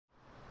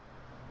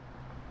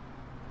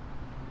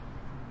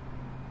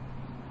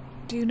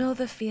Do you know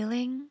the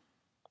feeling?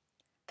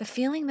 The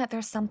feeling that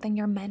there's something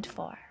you're meant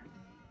for,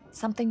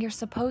 something you're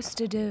supposed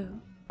to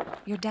do,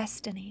 your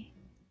destiny.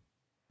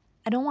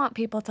 I don't want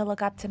people to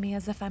look up to me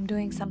as if I'm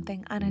doing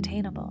something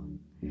unattainable.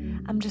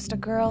 I'm just a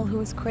girl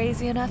who is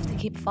crazy enough to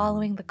keep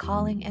following the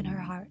calling in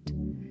her heart.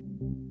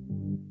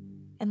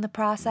 In the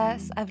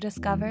process, I've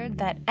discovered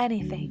that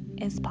anything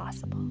is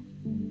possible.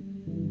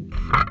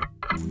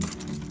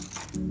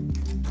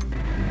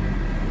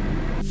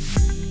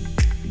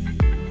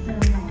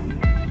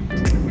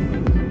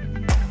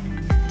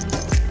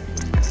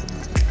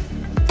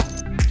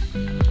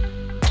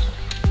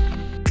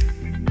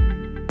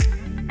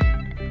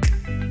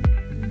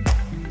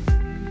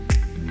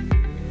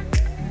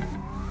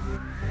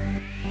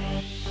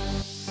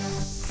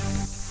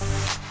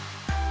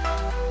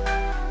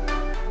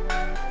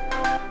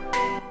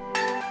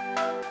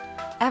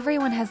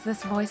 Everyone has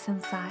this voice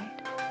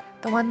inside,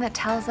 the one that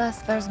tells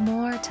us there's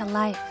more to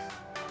life.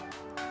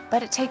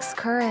 But it takes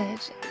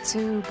courage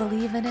to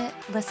believe in it,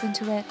 listen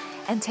to it,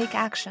 and take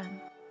action.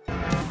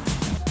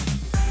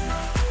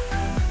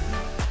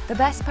 The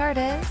best part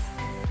is,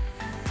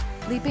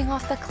 leaping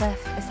off the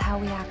cliff is how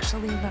we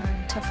actually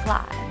learn to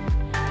fly.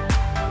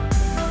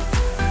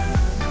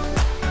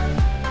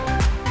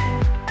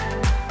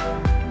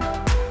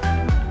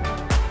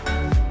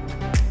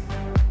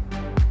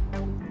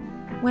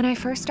 When I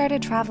first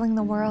started traveling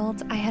the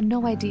world, I had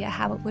no idea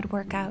how it would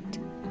work out.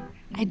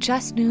 I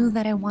just knew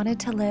that I wanted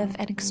to live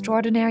an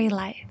extraordinary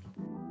life.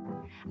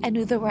 I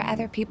knew there were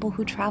other people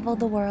who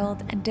traveled the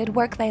world and did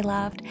work they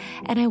loved,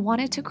 and I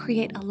wanted to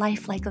create a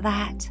life like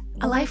that,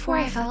 a life where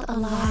I felt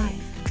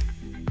alive.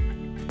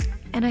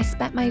 And I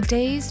spent my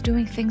days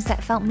doing things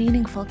that felt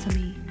meaningful to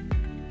me.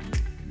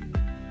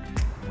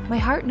 My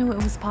heart knew it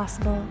was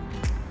possible.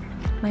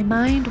 My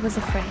mind was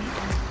afraid.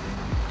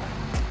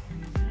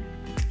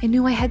 I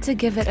knew I had to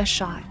give it a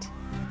shot.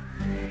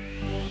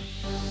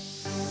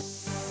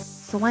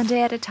 So one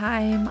day at a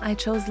time, I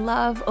chose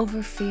love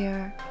over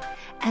fear,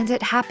 and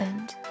it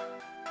happened.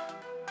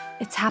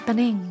 It's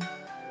happening.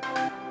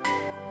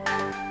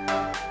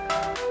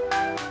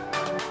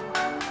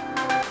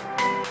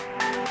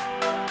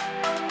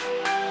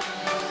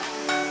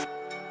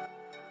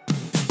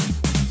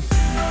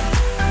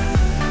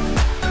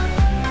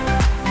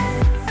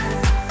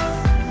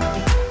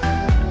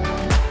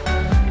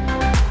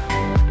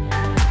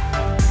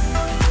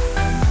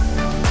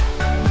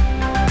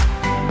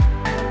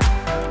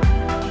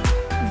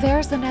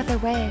 There's another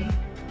way.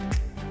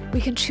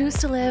 We can choose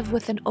to live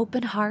with an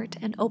open heart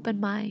and open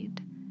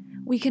mind.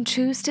 We can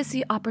choose to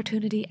see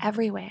opportunity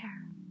everywhere.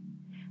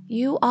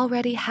 You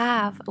already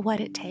have what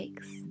it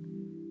takes.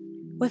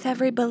 With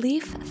every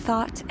belief,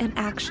 thought, and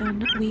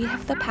action, we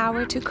have the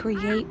power to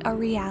create a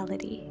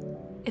reality.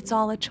 It's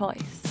all a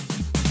choice.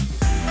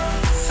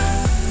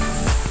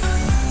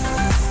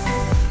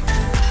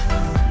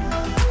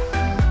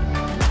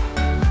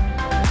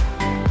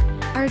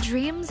 Our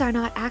dreams are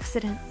not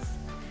accidents.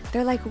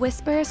 They're like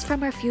whispers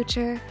from our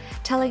future,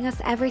 telling us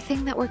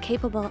everything that we're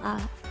capable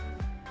of.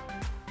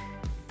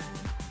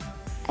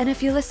 And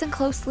if you listen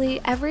closely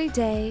every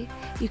day,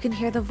 you can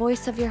hear the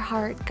voice of your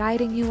heart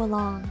guiding you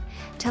along,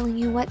 telling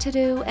you what to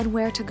do and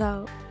where to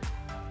go.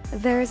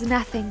 There is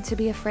nothing to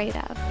be afraid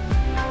of.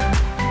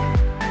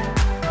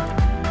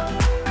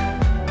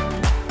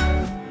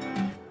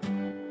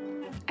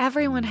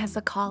 Everyone has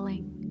a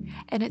calling.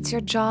 And it's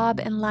your job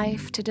in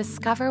life to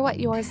discover what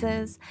yours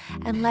is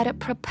and let it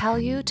propel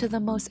you to the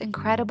most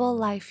incredible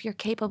life you're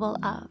capable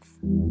of.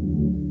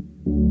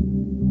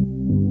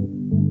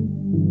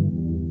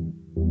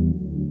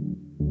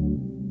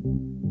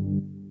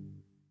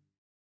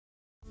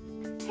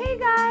 Hey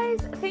guys,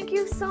 thank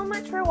you so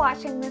much for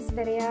watching this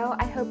video.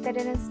 I hope that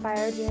it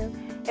inspired you.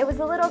 It was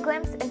a little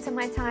glimpse into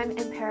my time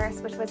in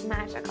Paris, which was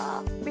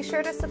magical. Be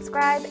sure to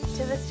subscribe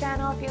to this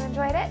channel if you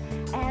enjoyed it,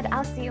 and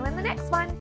I'll see you in the next one.